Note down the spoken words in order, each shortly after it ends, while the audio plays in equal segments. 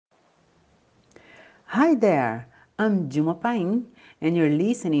Hi there, I'm Juma Paim, and you're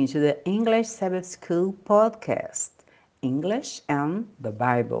listening to the English Sabbath School podcast English and the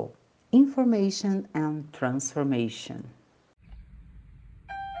Bible Information and Transformation.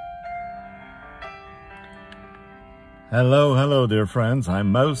 Hello, dear friends.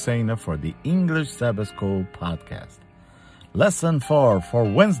 I'm Mo Saina for the English Sabbath School podcast. Lesson 4 for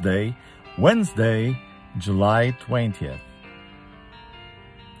Wednesday, July 20th.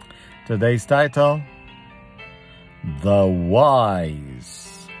 Today's title, The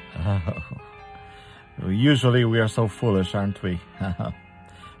Wise. Usually we are so foolish, aren't we?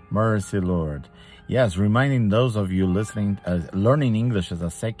 Mercy, Lord. Yes, reminding those of you listening, learning English as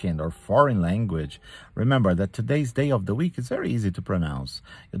a second or foreign language, remember that today's day of the week is very easy to pronounce.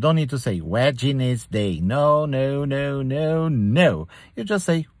 You don't need to say Wednesday. No. You just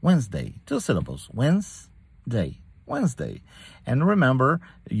say Wednesday. 2 syllables. Wednesday. And remember,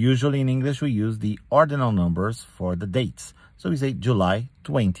 usually in English we use the ordinal numbers for the dates. So we say July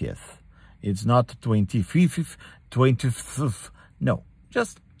 20th. It's not 25th, 25th. No,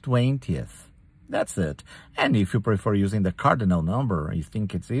 just 20th. That's it. And if you prefer using the cardinal number, you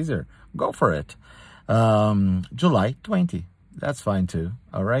think it's easier, go for it. July 20. That's fine too.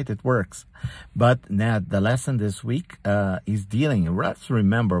 All right, it works. But now the lesson this week is dealing. Let's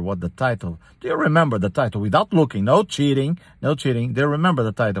remember what the title. Do you remember the title? Without looking, no cheating. Do you remember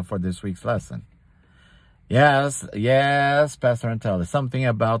the title for this week's lesson? Yes, Pastor Antelli. Something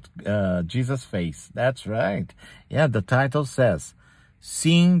about Jesus' face. That's right. Yeah, the title says,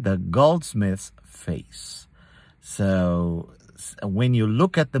 Seeing the Goldsmith's Face. So when you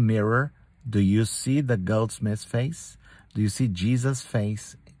look at the mirror, do you see the goldsmith's face? Do you see Jesus'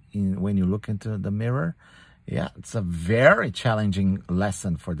 face when you look into the mirror? Yeah, it's a very challenging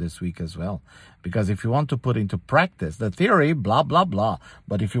lesson for this week as well. Because if you want to put into practice the theory, blah, blah, blah.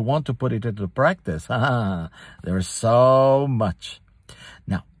 But if you want to put it into practice, there's so much.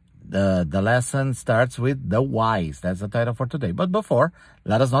 Now, the lesson starts with the wise. That's the title for today. But before,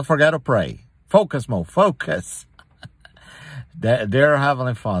 let us not forget to pray. Focus, Mo, focus. Dear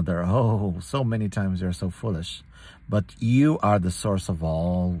Heavenly Father, so many times you're so foolish. But you are the source of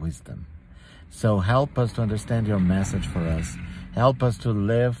all wisdom. So help us to understand your message for us. Help us to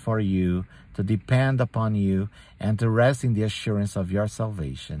live for you, to depend upon you, and to rest in the assurance of your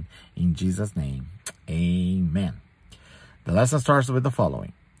salvation. In Jesus' name, amen. The lesson starts with the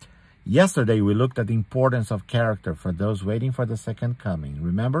following. Yesterday, we looked at the importance of character for those waiting for the second coming.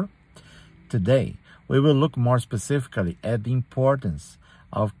 Remember? Today, we will look more specifically at the importance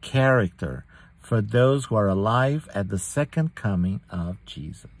of character for those who are alive at the second coming of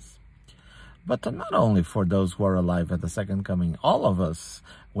Jesus. But not only for those who are alive at the second coming, all of us,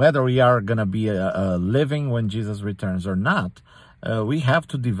 whether we are going to be living when Jesus returns or not, we have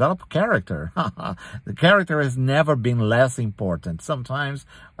to develop character. The character has never been less important. Sometimes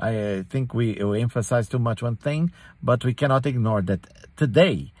I think we emphasize too much one thing, but we cannot ignore that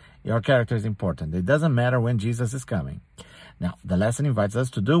today your character is important. It doesn't matter when Jesus is coming. Now, the lesson invites us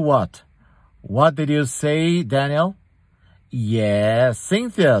to do what? What did you say, Daniel? Yes,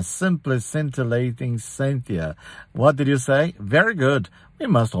 Cynthia, simply scintillating Cynthia. What did you say? Very good. We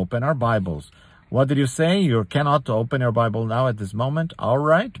must open our Bibles. What did you say? You cannot open your Bible now at this moment? All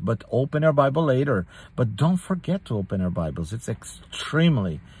right, but open your Bible later. But don't forget to open your Bibles. It's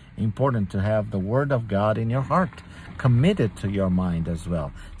extremely important to have the Word of God in your heart, committed to your mind as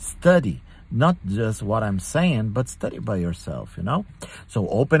well. Study. Not just what I'm saying, but study by yourself, So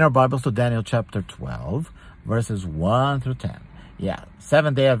open our Bibles to Daniel chapter 12, verses 1 through 10. Yeah,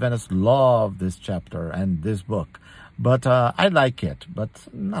 Seventh-day Adventists love this chapter and this book. But I like it, but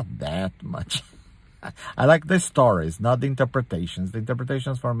not that much. I like the stories, not the interpretations. The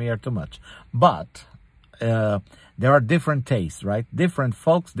interpretations for me are too much. But there are different tastes, right? Different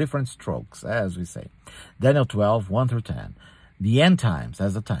folks, different strokes, as we say. Daniel 12, 1 through 10. The End Times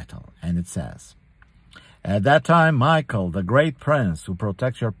has a title, and it says, At that time, Michael, the great prince who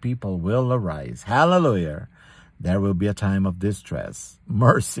protects your people, will arise. Hallelujah! There will be a time of distress,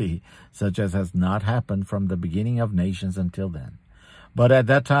 mercy, such as has not happened from the beginning of nations until then. But at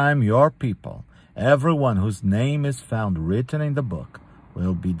that time, your people, everyone whose name is found written in the book,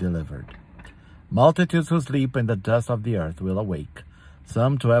 will be delivered. Multitudes who sleep in the dust of the earth will awake,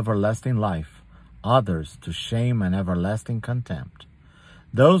 some to everlasting life, others to shame and everlasting contempt.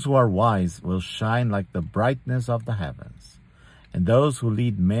 Those who are wise will shine like the brightness of the heavens, and those who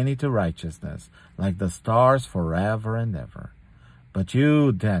lead many to righteousness like the stars forever and ever. But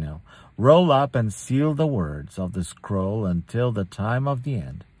you, Daniel, roll up and seal the words of the scroll until the time of the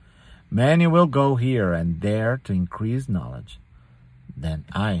end. Many will go here and there to increase knowledge. Then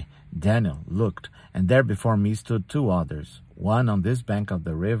I, Daniel looked, and there before me stood two others, one on this bank of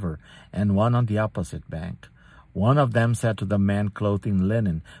the river, and one on the opposite bank. One of them said to the man clothed in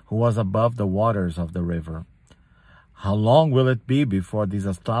linen, who was above the waters of the river, "How long will it be before these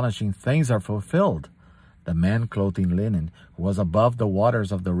astonishing things are fulfilled?" The man clothed in linen, who was above the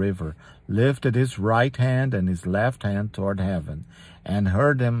waters of the river, lifted his right hand and his left hand toward heaven, and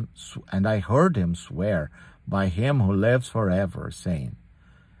I heard him swear by him who lives forever, saying,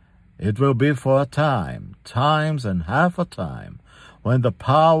 "It will be for a time, times and half a time, when the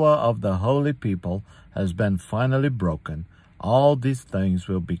power of the holy people has been finally broken, all these things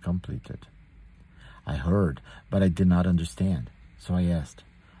will be completed." I heard, but I did not understand. So I asked,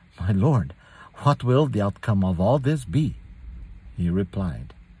 "My Lord, what will the outcome of all this be?" He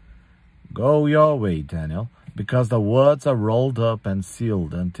replied, "Go your way, Daniel, because the words are rolled up and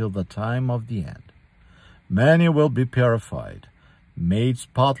sealed until the time of the end. Many will be purified, made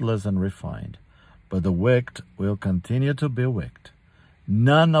spotless and refined, but the wicked will continue to be wicked.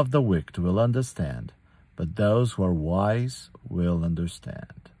 None of the wicked will understand, but those who are wise will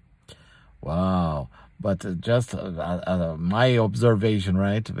understand." Wow. But just my observation,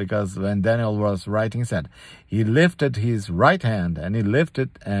 right? Because when Daniel was writing, he said he lifted his right hand and he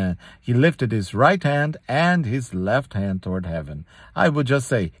lifted his right hand and his left hand toward heaven. I would just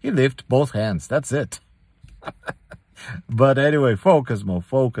say he lifted both hands. That's it. But anyway, focus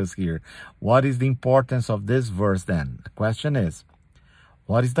here. What is the importance of this verse then? The question is,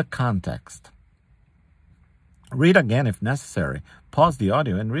 what is the context? Read again if necessary. Pause the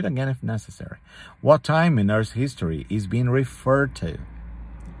audio and read again if necessary. What time in Earth's history is being referred to?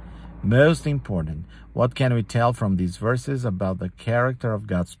 Most important, what can we tell from these verses about the character of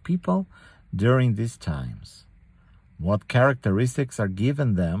God's people during these times? What characteristics are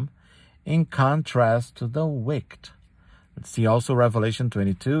given them in contrast to the wicked? Let's see also Revelation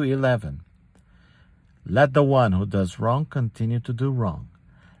 22:11. "Let the one who does wrong continue to do wrong.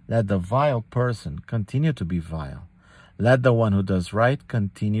 Let the vile person continue to be vile. Let the one who does right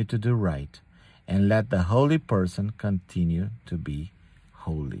continue to do right. And let the holy person continue to be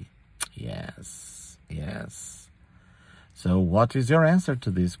holy." Yes. So what is your answer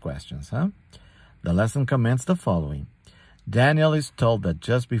to these questions, huh? The lesson comments the following. Daniel is told that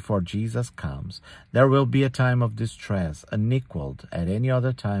just before Jesus comes, there will be a time of distress unequaled at any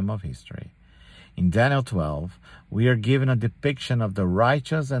other time of history. In Daniel 12, we are given a depiction of the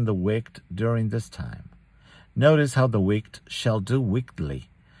righteous and the wicked during this time. Notice how the wicked shall do wickedly,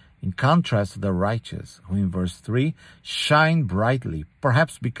 in contrast to the righteous, who in verse 3 shine brightly,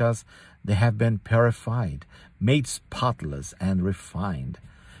 perhaps because they have been purified, made spotless and refined.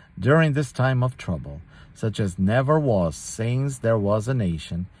 During this time of trouble, such as never was since there was a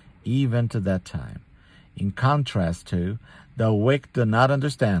nation, even to that time. In contrast to, the wicked do not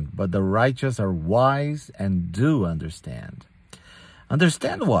understand, but the righteous are wise and do understand.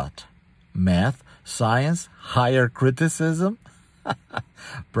 Understand what? Math, science, higher criticism?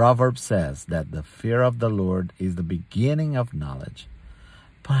 Proverbs says that the fear of the Lord is the beginning of knowledge.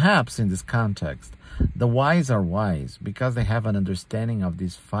 Perhaps in this context, the wise are wise because they have an understanding of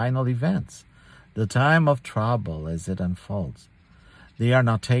these final events, the time of trouble as it unfolds. They are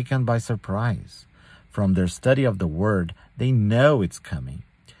not taken by surprise. From their study of the Word, they know it's coming.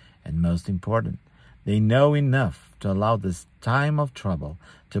 And most important, they know enough to allow this time of trouble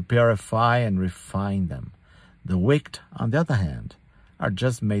to purify and refine them. The wicked, on the other hand, are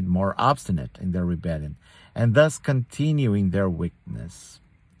just made more obstinate in their rebellion and thus continuing their wickedness.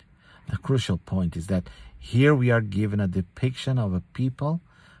 The crucial point is that here we are given a depiction of a people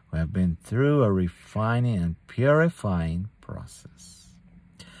who have been through a refining and purifying process.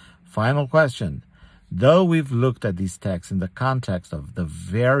 Final question. Though we've looked at these texts in the context of the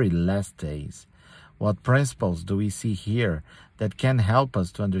very last days, what principles do we see here that can help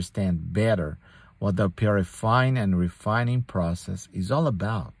us to understand better what the purifying and refining process is all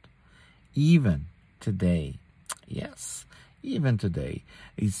about? Even today. Yes, even today.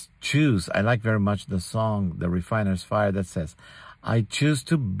 I like very much the song, The Refiner's Fire, that says, "I choose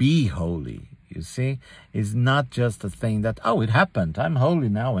to be holy." You see, it's not just a thing that, it happened. I'm holy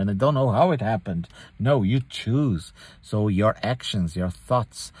now and I don't know how it happened. No, you choose. So your actions, your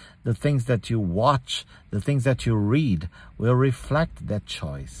thoughts, the things that you watch, the things that you read will reflect that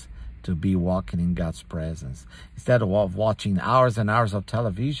choice to be walking in God's presence. Instead of watching hours and hours of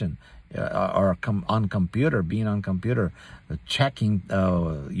television or on computer, checking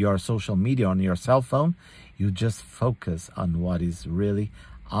your social media on your cell phone, you just focus on what is really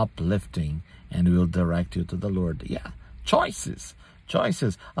uplifting and will direct you to the Lord. Yeah, choices.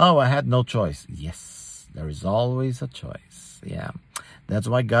 Oh, I had no choice. Yes, there is always a choice. Yeah. That's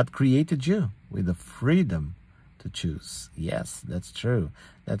why God created you with the freedom to choose. Yes, that's true.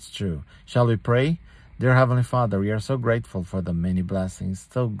 That's true. Shall we pray? Dear Heavenly Father, we are so grateful for the many blessings,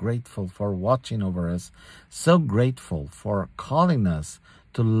 so grateful for watching over us, so grateful for calling us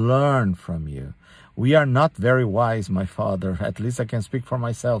to learn from you. We are not very wise, my Father. At least I can speak for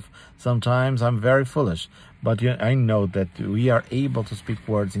myself. Sometimes I'm very foolish, but I know that we are able to speak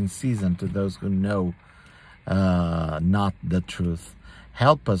words in season to those who know not the truth.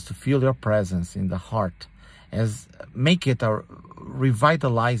 Help us to feel your presence in the heart, as make it our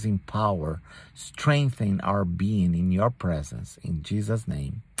revitalizing power, strengthen our being in your presence. In Jesus'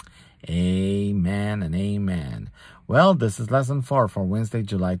 name, amen and amen. Well, this is lesson 4 for Wednesday,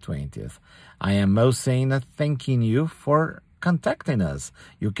 July 20th. I am Mo Sena, thanking you for contacting us.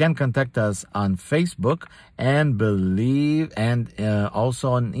 You can contact us on Facebook and Believe, and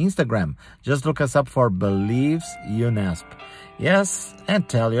also on Instagram. Just look us up for Believes UNESP. Yes, and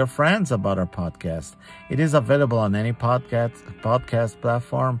tell your friends about our podcast. It is available on any podcast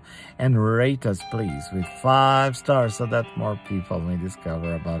platform, and rate us, please, with 5 stars so that more people may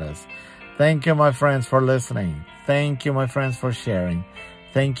discover about us. Thank you, my friends, for listening. Thank you, my friends, for sharing.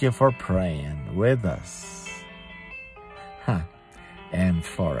 Thank you for praying with us and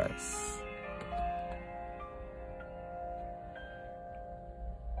for us.